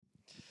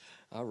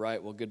All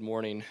right, well, good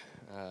morning.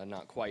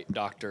 Not quite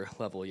doctor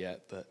level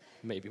yet, but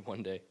maybe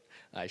one day.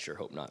 I sure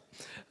hope not.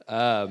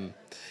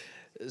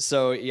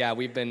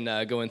 We've been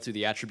going through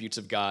the attributes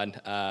of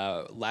God.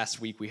 Last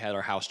week we had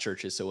our house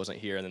churches, so I wasn't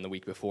here, and then the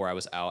week before I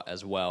was out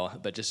as well.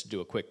 But just to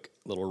do a quick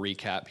little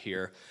recap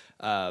here.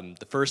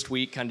 The first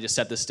week kind of just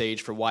set the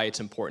stage for why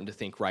it's important to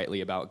think rightly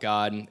about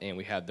God, and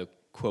we had the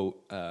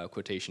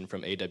quotation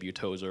from A.W.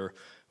 Tozer,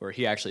 where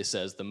he actually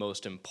says the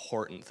most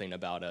important thing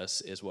about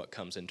us is what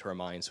comes into our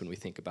minds when we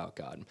think about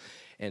God.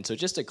 And so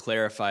just to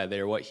clarify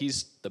there,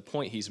 the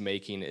point he's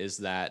making is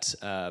that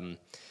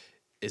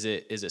is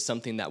it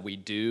something that we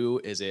do?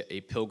 Is it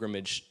a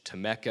pilgrimage to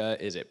Mecca?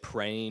 Is it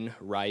praying,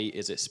 right?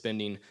 Is it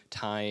spending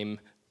time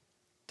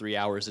 3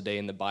 hours a day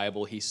in the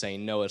Bible? He's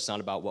saying, no, it's not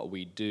about what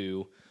we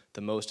do.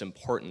 The most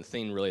important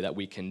thing really that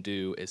we can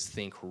do is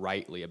think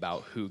rightly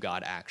about who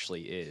God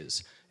actually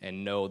is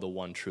and know the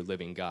one true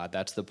living God.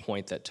 That's the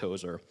point that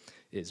Tozer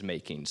is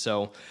making.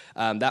 So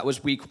that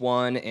was week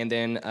one, and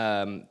then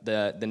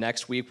the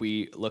next week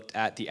we looked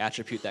at the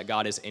attribute that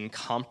God is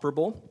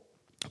incomparable,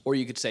 or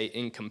you could say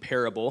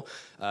incomparable.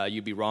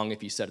 You'd be wrong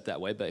if you said it that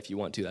way, but if you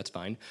want to, that's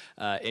fine.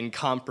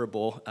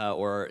 Incomparable,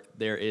 or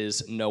there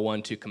is no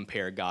one to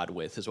compare God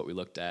with, is what we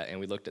looked at. And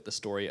we looked at the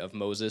story of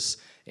Moses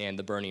and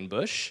the burning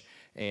bush.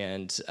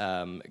 And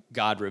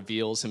God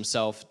reveals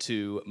himself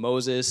to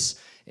Moses,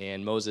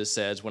 and Moses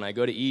says, when I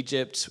go to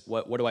Egypt,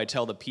 what do I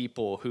tell the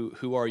people?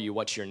 Who are you?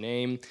 What's your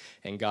name?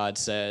 And God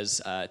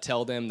says,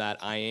 tell them that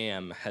I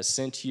am has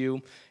sent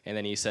you. And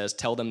then he says,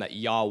 tell them that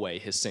Yahweh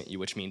has sent you,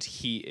 which means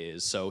he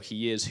is. So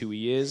he is who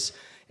he is.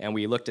 And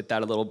we looked at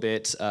that a little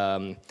bit.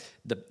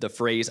 The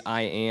phrase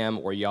I am,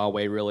 or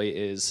Yahweh, really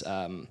is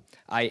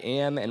I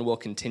am and will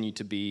continue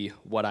to be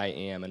what I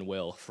am and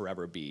will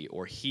forever be.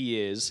 Or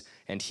he is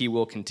and he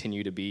will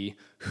continue to be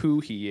who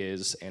he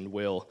is and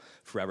will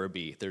forever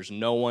be. There's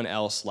no one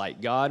else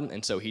like God.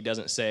 And so he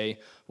doesn't say,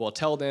 well,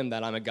 tell them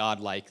that I'm a God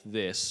like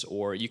this,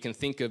 or you can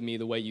think of me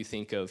the way you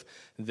think of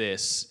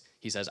this.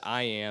 He says,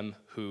 I am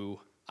who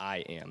I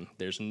am.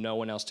 There's no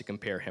one else to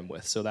compare him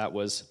with. So that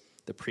was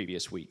the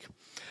previous week.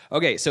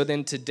 Okay, so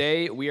then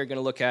today we are going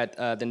to look at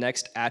the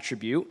next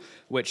attribute,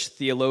 which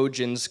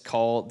theologians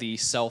call the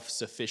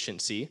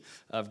self-sufficiency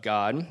of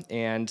God.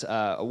 And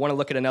I want to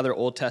look at another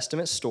Old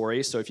Testament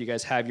story. So if you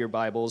guys have your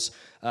Bibles,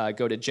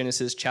 go to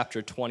Genesis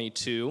chapter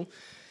 22.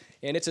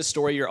 And it's a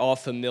story you're all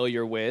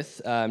familiar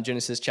with,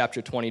 Genesis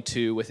chapter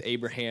 22 with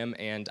Abraham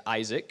and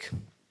Isaac.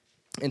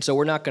 And so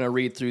we're not going to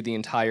read through the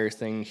entire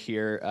thing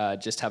here,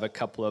 just have a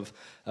couple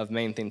of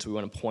main things we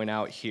want to point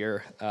out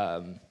here.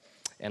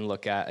 And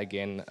look at,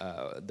 again,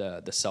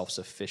 the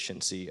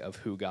self-sufficiency of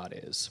who God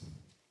is.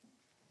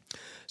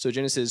 So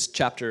Genesis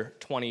chapter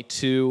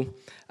 22,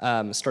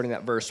 starting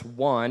at verse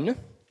 1,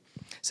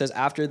 says,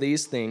 after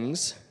these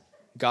things,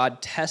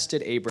 God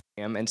tested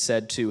Abraham and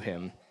said to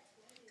him,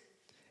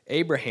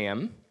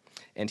 Abraham,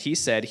 and he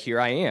said,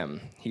 here I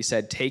am. He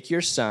said, take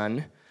your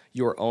son,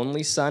 your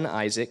only son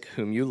Isaac,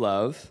 whom you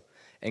love,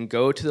 and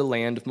go to the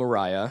land of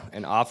Moriah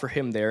and offer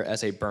him there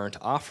as a burnt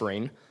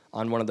offering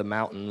on one of the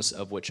mountains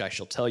of which I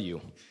shall tell you.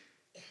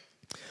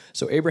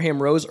 So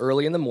Abraham rose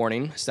early in the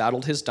morning,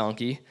 saddled his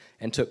donkey,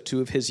 and took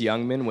 2 of his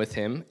young men with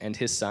him and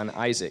his son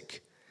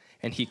Isaac.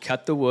 And he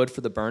cut the wood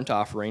for the burnt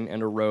offering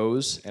and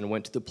arose and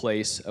went to the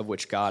place of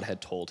which God had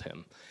told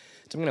him.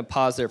 So I'm going to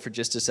pause there for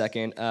just a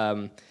second.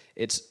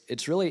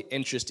 It's really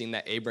interesting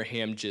that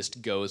Abraham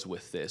just goes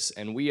with this.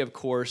 And we, of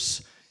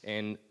course,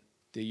 in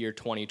the year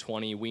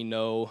 2020, we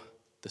know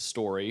the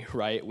story,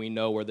 right? We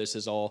know where this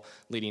is all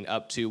leading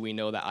up to. We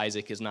know that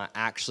Isaac is not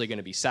actually going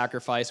to be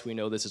sacrificed. We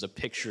know this is a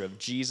picture of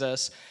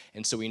Jesus,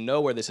 and so we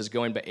know where this is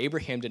going, but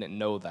Abraham didn't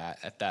know that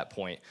at that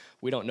point.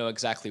 We don't know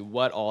exactly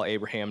what all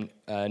Abraham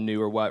knew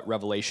or what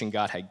revelation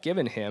God had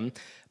given him,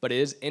 but it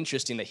is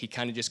interesting that he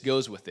kind of just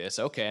goes with this.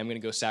 Okay, I'm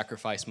going to go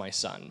sacrifice my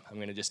son. I'm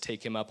going to just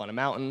take him up on a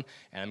mountain,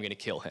 and I'm going to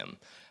kill him.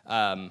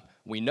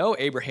 We know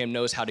Abraham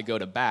knows how to go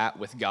to bat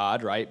with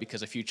God, right?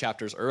 Because a few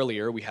chapters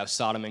earlier, we have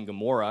Sodom and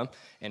Gomorrah,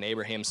 and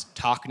Abraham's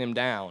talking him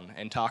down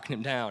and talking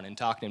him down and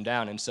talking him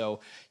down. And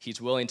so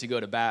he's willing to go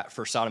to bat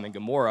for Sodom and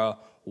Gomorrah.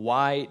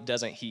 Why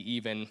doesn't he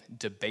even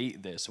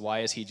debate this?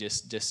 Why is he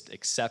just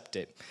accept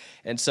it?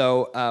 And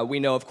so we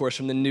know, of course,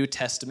 from the New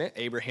Testament,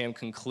 Abraham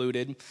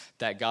concluded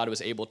that God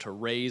was able to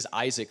raise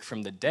Isaac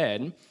from the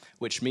dead,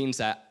 which means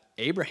that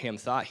Abraham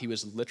thought he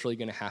was literally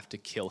going to have to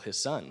kill his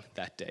son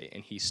that day,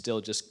 and he's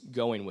still just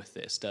going with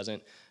this,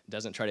 doesn't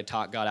try to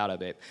talk God out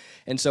of it.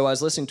 And so I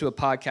was listening to a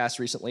podcast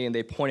recently, and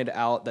they pointed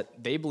out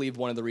that they believe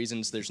one of the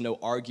reasons there's no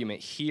argument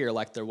here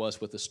like there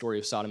was with the story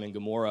of Sodom and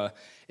Gomorrah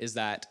is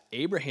that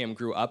Abraham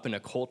grew up in a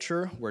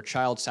culture where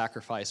child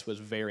sacrifice was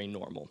very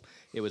normal.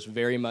 It was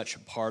very much a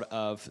part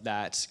of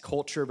that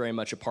culture, very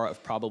much a part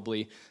of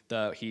probably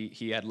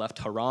he had left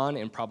Haran,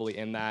 and probably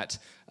in that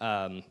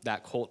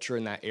culture,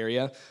 in that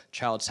area,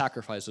 child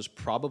sacrifice was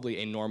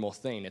probably a normal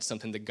thing. It's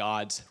something the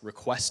gods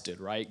requested,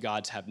 right?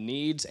 Gods have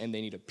needs, and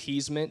they need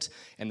appeasement,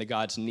 appeasement, and the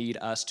gods need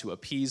us to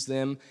appease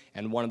them.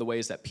 And one of the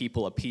ways that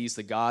people appease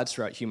the gods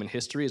throughout human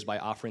history is by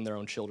offering their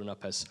own children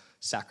up as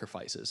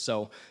sacrifices.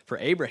 So for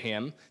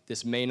Abraham,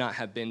 this may not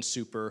have been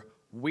super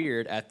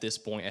weird at this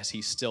point as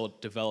he's still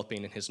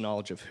developing in his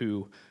knowledge of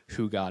who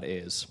God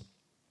is.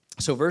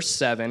 So verse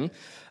 7,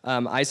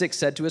 Isaac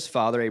said to his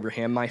father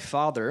Abraham, "My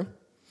father,"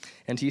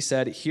 and he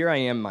said, "Here I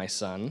am, my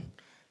son."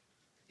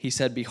 He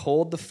said,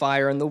 "Behold the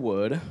fire and the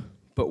wood,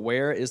 but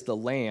where is the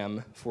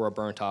lamb for a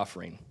burnt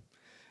offering?"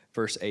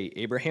 Verse 8,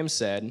 Abraham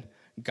said,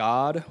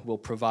 "God will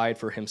provide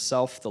for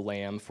himself the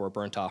lamb for a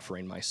burnt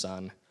offering, my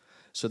son."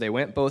 So they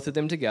went both of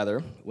them together.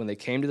 When they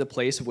came to the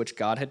place of which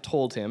God had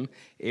told him,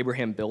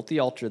 Abraham built the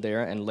altar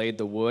there and laid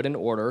the wood in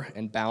order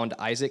and bound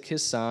Isaac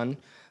his son,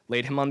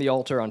 laid him on the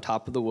altar on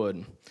top of the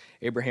wood.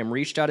 Abraham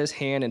reached out his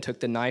hand and took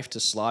the knife to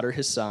slaughter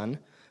his son.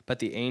 But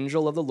the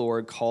angel of the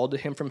Lord called to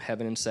him from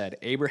heaven and said,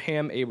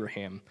 "Abraham,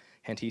 Abraham."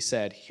 And he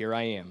said, "Here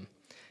I am."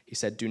 He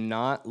said, "Do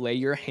not lay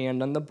your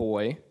hand on the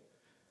boy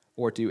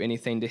or do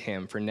anything to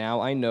him, for now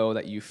I know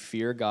that you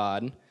fear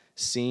God,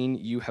 seeing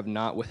you have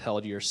not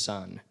withheld your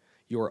son,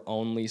 your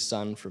only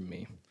son, from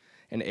me."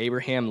 And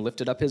Abraham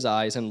lifted up his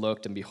eyes and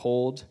looked, and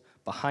behold,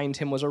 behind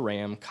him was a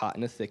ram caught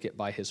in a thicket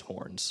by his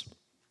horns.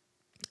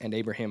 And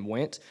Abraham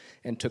went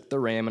and took the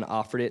ram and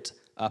offered it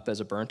up as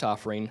a burnt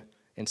offering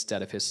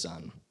instead of his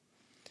son.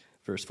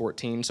 Verse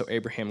 14, so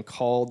Abraham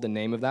called the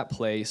name of that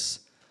place,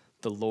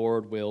 "The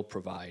Lord will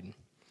provide."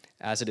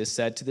 As it is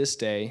said to this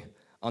day,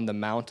 "On the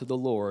mount of the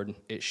Lord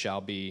it shall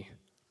be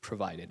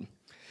provided."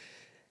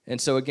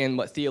 And so again,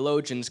 what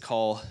theologians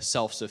call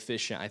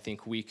self-sufficient, I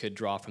think we could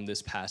draw from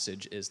this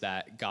passage is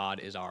that God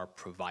is our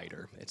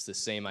provider. It's the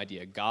same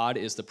idea. God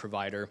is the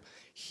provider.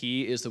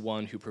 He is the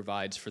one who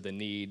provides for the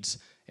needs,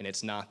 and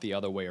it's not the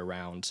other way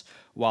around.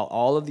 While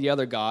all of the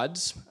other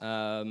gods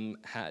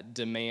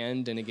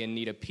demand and again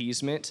need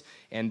appeasement,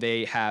 and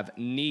they have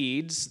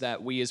needs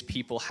that we as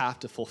people have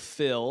to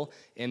fulfill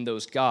in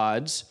those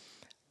gods,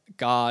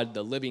 God,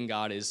 the living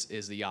God,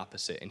 is the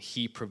opposite, and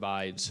he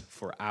provides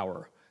for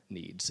our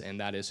needs, and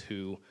that is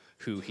who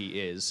he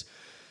is.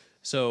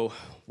 So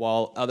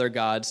while other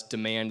gods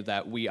demand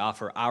that we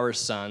offer our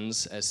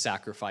sons as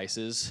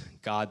sacrifices,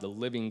 God, the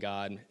living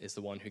God, is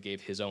the one who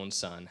gave his own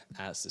son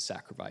as the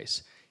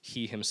sacrifice.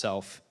 He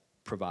himself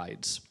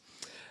provides.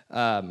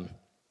 A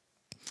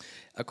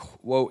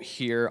quote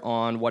here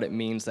on what it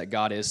means that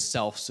God is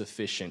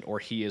self-sufficient, or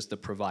he is the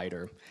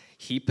provider.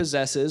 He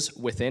possesses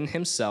within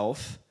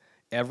himself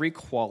every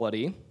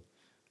quality,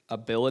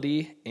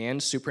 ability,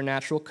 and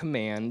supernatural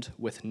command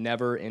with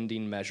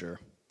never-ending measure.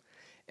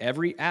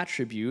 Every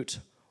attribute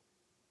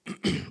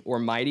or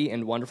mighty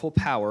and wonderful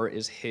power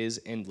is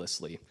his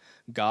endlessly.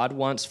 God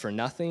wants for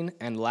nothing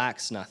and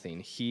lacks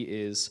nothing. He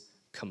is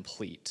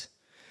complete.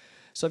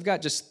 So I've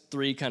got just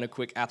three kind of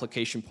quick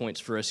application points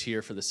for us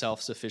here for the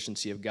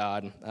self-sufficiency of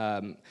God.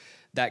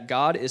 That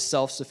God is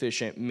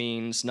self-sufficient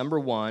means, number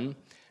one,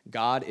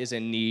 God is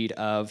in need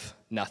of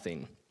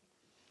nothing.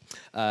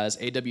 As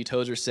A.W.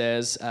 Tozer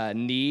says,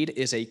 need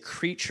is a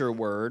creature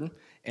word,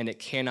 and it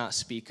cannot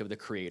speak of the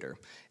Creator.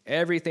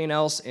 Everything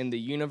else in the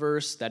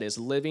universe that is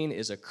living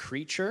is a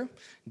creature.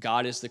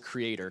 God is the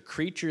Creator.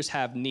 Creatures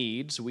have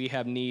needs. We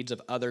have needs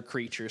of other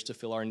creatures to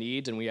fill our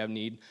needs, and we have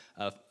need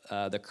of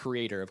the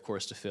Creator, of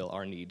course, to fill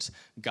our needs.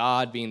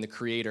 God, being the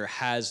Creator,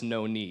 has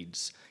no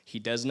needs. He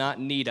does not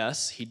need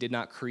us. He did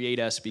not create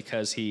us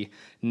because he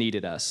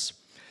needed us.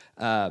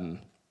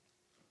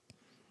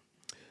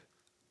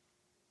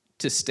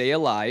 To stay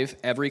alive,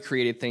 every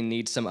created thing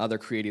needs some other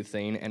created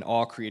thing, and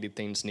all created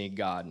things need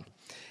God.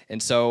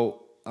 And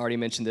so, I already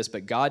mentioned this,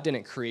 but God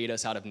didn't create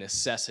us out of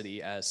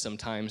necessity, as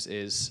sometimes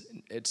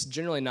it's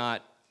generally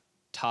not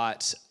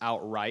taught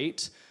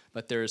outright,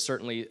 but there's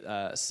certainly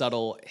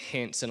subtle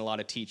hints in a lot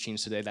of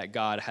teachings today that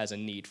God has a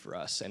need for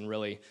us, and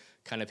really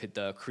kind of hit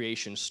the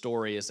creation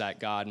story is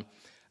that God,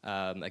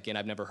 again,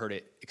 I've never heard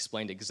it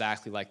explained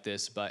exactly like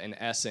this, but in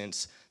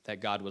essence, that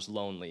God was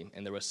lonely,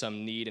 and there was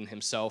some need in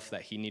himself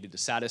that he needed to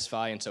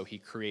satisfy, and so he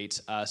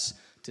creates us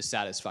to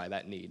satisfy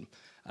that need.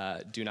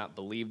 Do not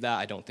believe that.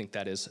 I don't think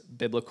that is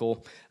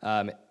biblical.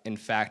 In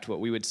fact, what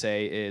we would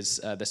say is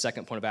the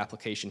second point of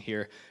application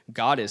here,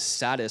 God is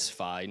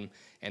satisfied,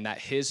 and that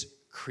his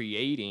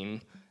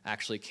creating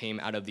actually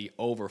came out of the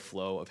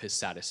overflow of his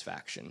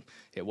satisfaction.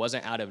 It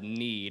wasn't out of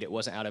need. It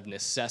wasn't out of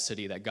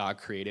necessity that God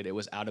created. It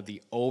was out of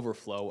the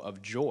overflow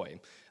of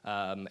joy.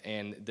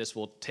 And this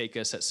will take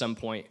us at some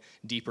point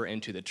deeper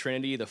into the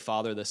Trinity, the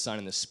Father, the Son,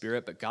 and the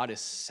Spirit, but God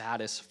is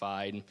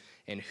satisfied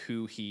in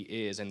who he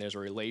is, and there's a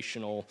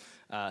relational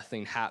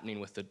thing happening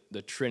with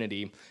the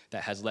Trinity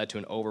that has led to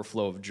an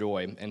overflow of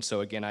joy. And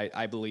so again,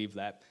 I believe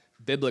that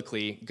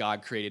biblically,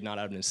 God created not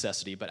out of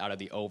necessity, but out of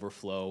the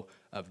overflow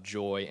of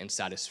joy and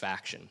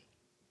satisfaction.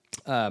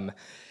 And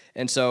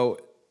so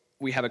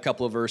we have a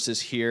couple of verses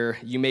here.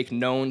 You make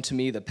known to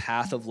me the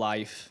path of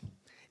life.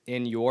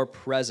 In your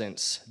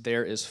presence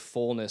there is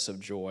fullness of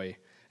joy.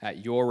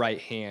 At your right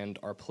hand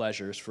are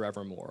pleasures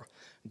forevermore.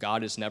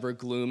 God is never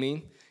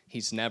gloomy.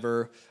 He's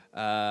never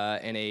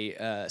in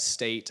a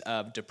state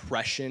of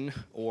depression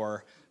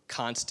or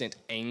constant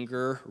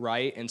anger,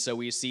 right? And so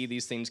we see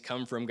these things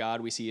come from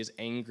God. We see his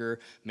anger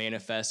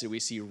manifested. We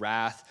see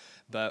wrath,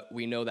 but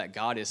we know that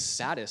God is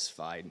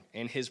satisfied.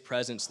 In his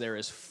presence, there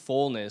is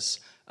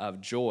fullness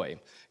of joy.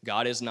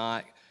 God is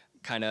not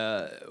kind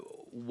of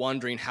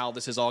wondering how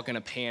this is all going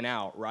to pan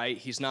out, right?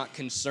 He's not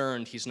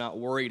concerned. He's not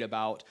worried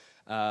about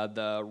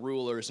the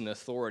rulers and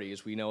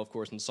authorities. We know, of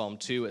course, in Psalm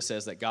 2, it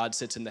says that God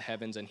sits in the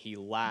heavens and he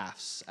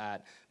laughs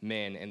at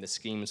men and the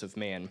schemes of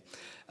man.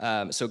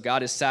 So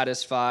God is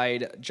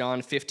satisfied.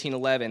 John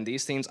 15:11,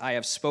 these things I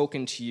have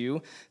spoken to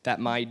you, that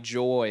my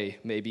joy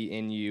may be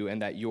in you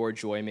and that your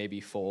joy may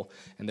be full.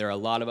 And there are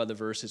a lot of other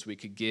verses we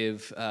could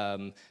give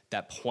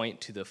that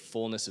point to the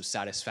fullness of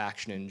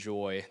satisfaction and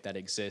joy that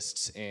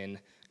exists in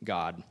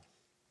God.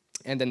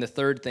 And then the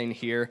third thing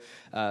here,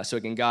 so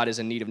again, God is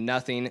in need of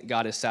nothing,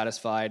 God is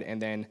satisfied.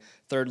 And then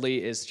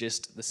thirdly is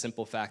just the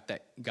simple fact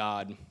that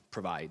God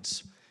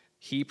provides.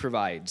 He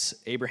provides.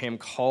 Abraham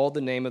called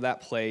the name of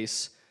that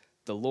place,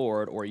 the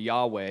Lord, or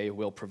Yahweh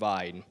will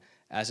provide.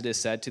 As it is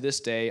said to this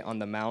day, on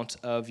the mount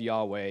of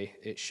Yahweh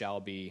it shall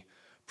be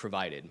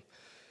provided.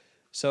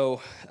 So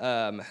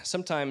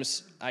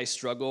sometimes I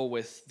struggle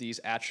with these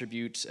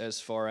attributes as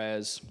far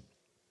as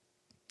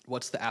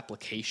what's the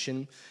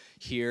application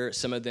here.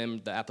 Some of them,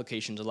 the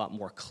application's a lot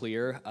more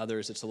clear.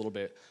 Others, it's a little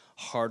bit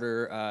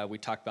harder. We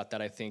talked about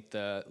that, I think,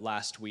 the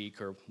last week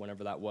or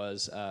whenever that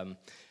was,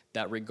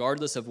 that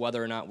regardless of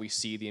whether or not we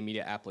see the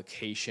immediate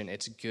application,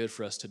 it's good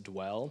for us to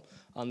dwell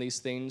on these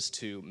things,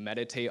 to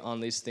meditate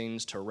on these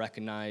things, to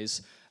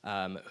recognize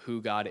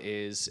who God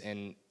is,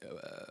 and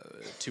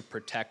to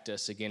protect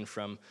us, again,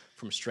 from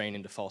straying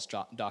into false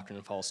doctrine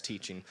and false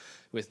teaching.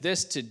 With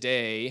this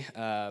today,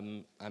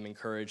 I'm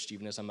encouraged,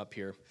 even as I'm up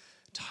here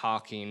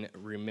talking,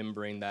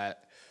 remembering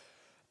that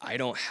I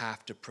don't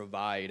have to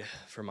provide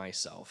for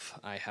myself.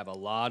 I have a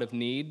lot of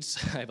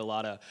needs. I have a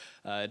lot of,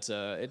 it's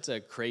a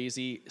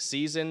crazy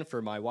season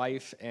for my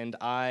wife and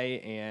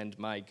I, and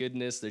my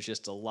goodness, there's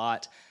just a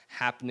lot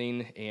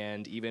happening,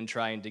 and even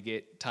trying to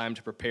get time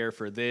to prepare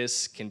for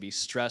this can be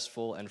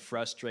stressful and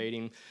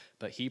frustrating,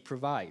 but he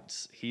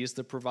provides. He's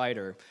the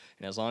provider,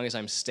 and as long as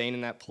I'm staying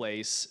in that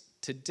place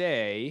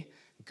today,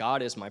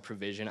 God is my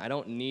provision. I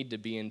don't need to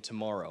be in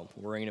tomorrow,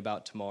 worrying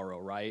about tomorrow,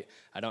 right?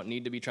 I don't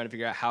need to be trying to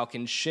figure out how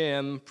can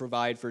Shem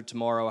provide for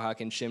tomorrow, how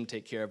can Shem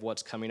take care of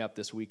what's coming up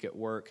this week at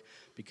work,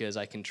 because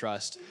I can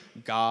trust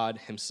God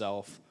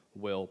himself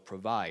will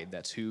provide.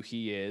 That's who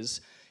he is.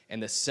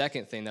 And the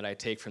second thing that I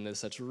take from this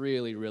that's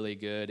really, really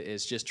good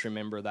is just to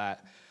remember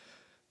that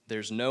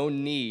there's no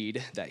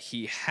need that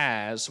he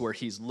has where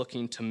he's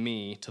looking to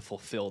me to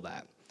fulfill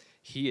that.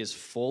 He is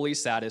fully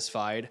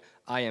satisfied.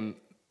 I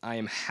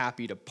am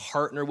happy to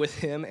partner with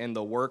him in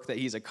the work that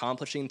he's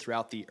accomplishing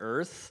throughout the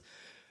earth,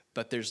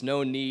 but there's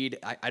no need.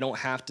 I don't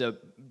have to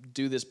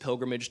do this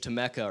pilgrimage to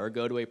Mecca or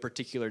go to a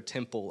particular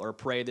temple or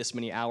pray this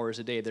many hours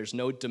a day. There's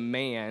no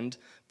demand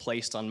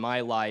placed on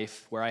my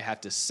life where I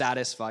have to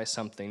satisfy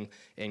something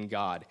in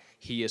God.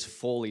 He is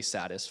fully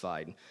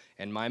satisfied.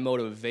 And my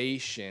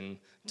motivation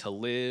to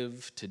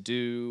live, to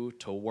do,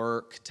 to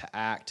work, to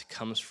act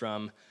comes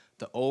from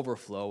the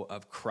overflow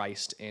of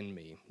Christ in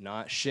me.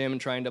 Not Shem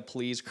trying to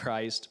please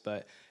Christ,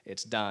 but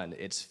it's done.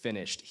 It's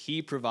finished.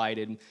 He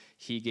provided.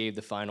 He gave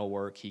the final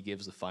work. He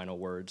gives the final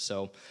word.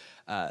 So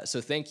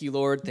thank you,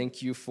 Lord.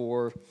 Thank you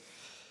for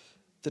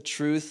the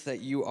truth that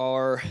you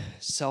are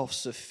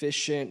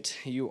self-sufficient.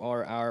 You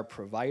are our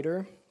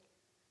provider.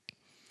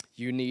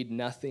 You need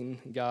nothing,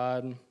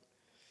 God.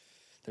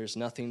 There's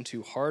nothing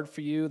too hard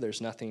for you. There's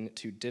nothing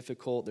too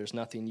difficult. There's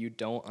nothing you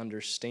don't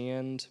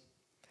understand.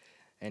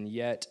 And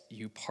yet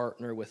you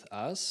partner with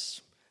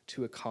us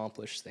to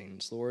accomplish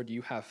things. Lord,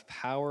 you have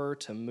power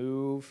to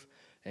move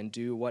and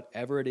do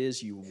whatever it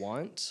is you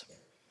want,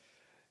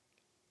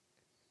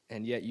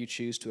 and yet you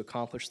choose to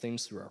accomplish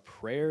things through our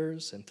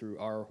prayers and through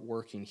our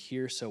working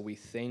here. So we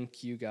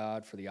thank you,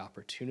 God, for the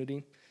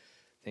opportunity.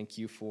 Thank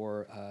you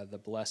for the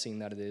blessing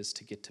that it is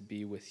to get to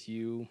be with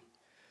you.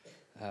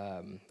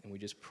 And we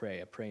just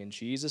pray. I pray in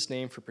Jesus'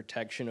 name for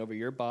protection over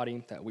your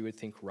body, that we would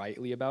think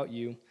rightly about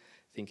you,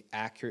 think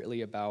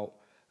accurately about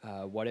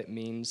what it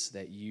means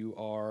that you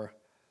are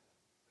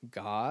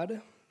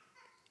God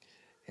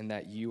and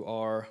that you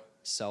are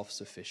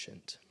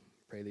self-sufficient.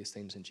 Pray these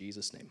things in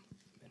Jesus' name.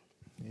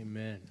 Amen.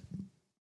 Amen.